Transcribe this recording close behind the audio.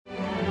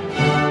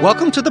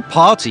Welcome to the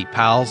party,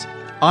 pals.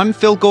 I'm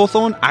Phil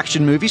Gawthorne,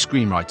 action movie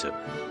screenwriter.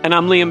 And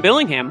I'm Liam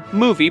Billingham,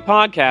 movie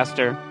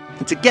podcaster.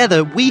 And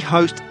together we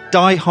host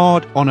Die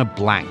Hard on a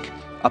Blank,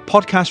 a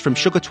podcast from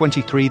Sugar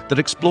 23 that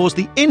explores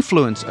the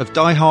influence of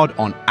Die Hard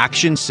on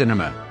action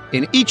cinema.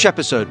 In each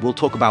episode, we'll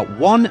talk about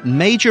one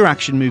major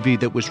action movie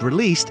that was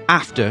released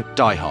after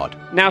Die Hard.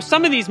 Now,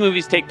 some of these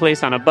movies take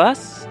place on a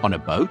bus, On a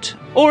boat?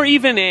 or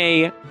even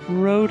a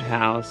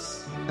roadhouse.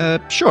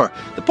 Sure.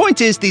 The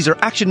point is, these are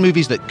action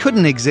movies that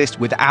couldn't exist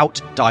without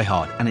Die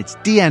Hard, and its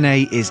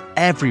DNA is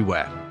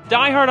everywhere.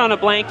 Die Hard on a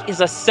Blank is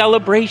a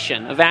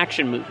celebration of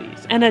action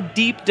movies and a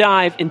deep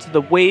dive into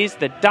the ways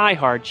that Die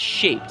Hard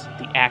shaped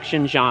the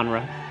action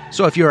genre.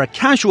 So if you're a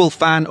casual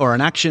fan or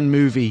an action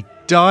movie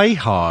Die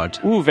Hard,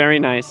 Ooh, very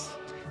nice.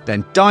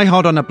 then Die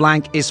Hard on a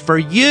Blank is for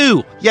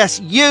you. Yes,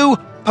 you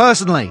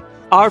personally.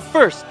 Our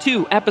first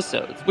two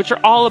episodes, which are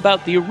all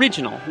about the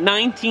original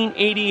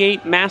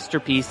 1988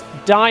 masterpiece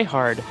Die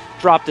Hard,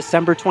 dropped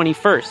December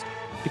 21st,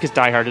 because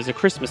Die Hard is a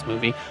Christmas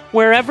movie,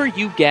 wherever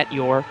you get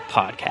your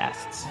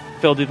podcasts.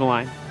 Phil, do the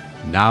line.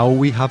 Now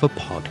we have a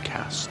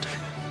podcast.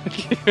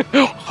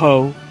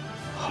 Ho,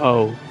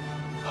 ho,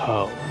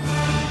 ho.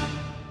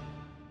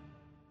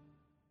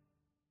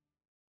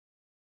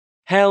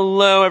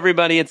 Hello,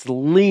 everybody. It's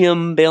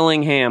Liam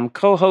Billingham,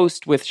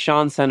 co-host with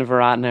Sean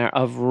Seneviratner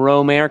of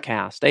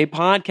Romerecast, a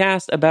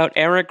podcast about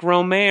Eric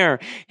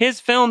Rohmer, his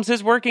films,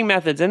 his working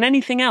methods, and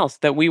anything else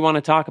that we want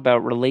to talk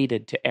about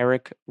related to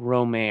Eric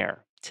Rohmer.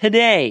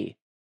 Today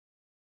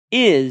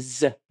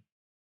is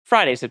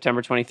Friday,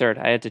 September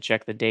 23rd. I had to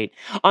check the date.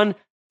 On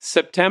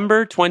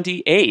September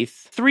 28th,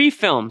 three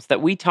films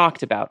that we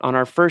talked about on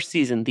our first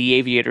season, The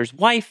Aviator's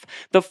Wife,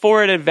 The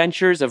Forward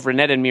Adventures of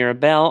Renette and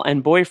Mirabelle,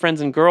 and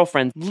Boyfriends and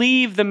Girlfriends,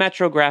 leave the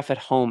Metrograph at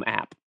Home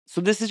app. So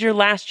this is your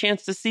last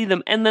chance to see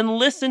them, and then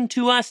listen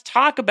to us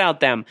talk about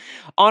them.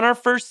 On our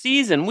first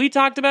season, we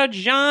talked about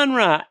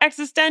genre,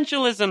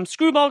 existentialism,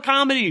 screwball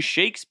comedy,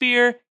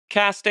 Shakespeare,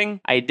 casting,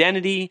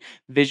 identity,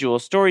 visual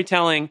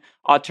storytelling,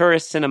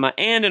 auteurist cinema,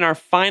 and in our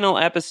final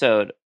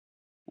episode,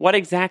 what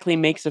exactly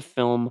makes a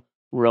film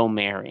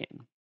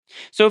Romerian.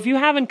 So if you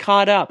haven't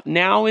caught up,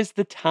 now is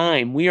the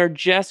time. We are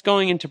just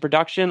going into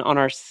production on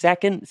our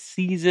second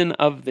season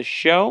of the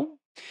show,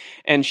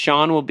 and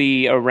Sean will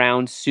be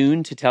around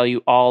soon to tell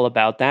you all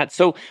about that.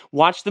 So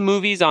watch the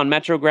movies on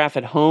Metrograph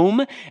at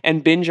Home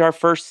and binge our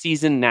first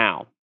season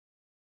now,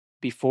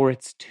 before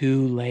it's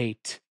too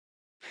late.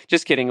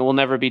 Just kidding, it will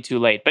never be too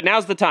late, but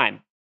now's the time.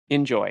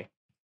 Enjoy.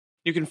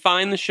 You can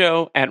find the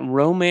show at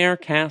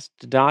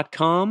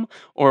romerecast.com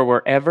or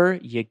wherever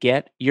you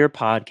get your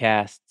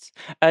podcasts.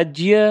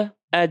 Adieu,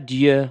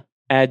 adieu,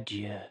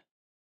 adieu.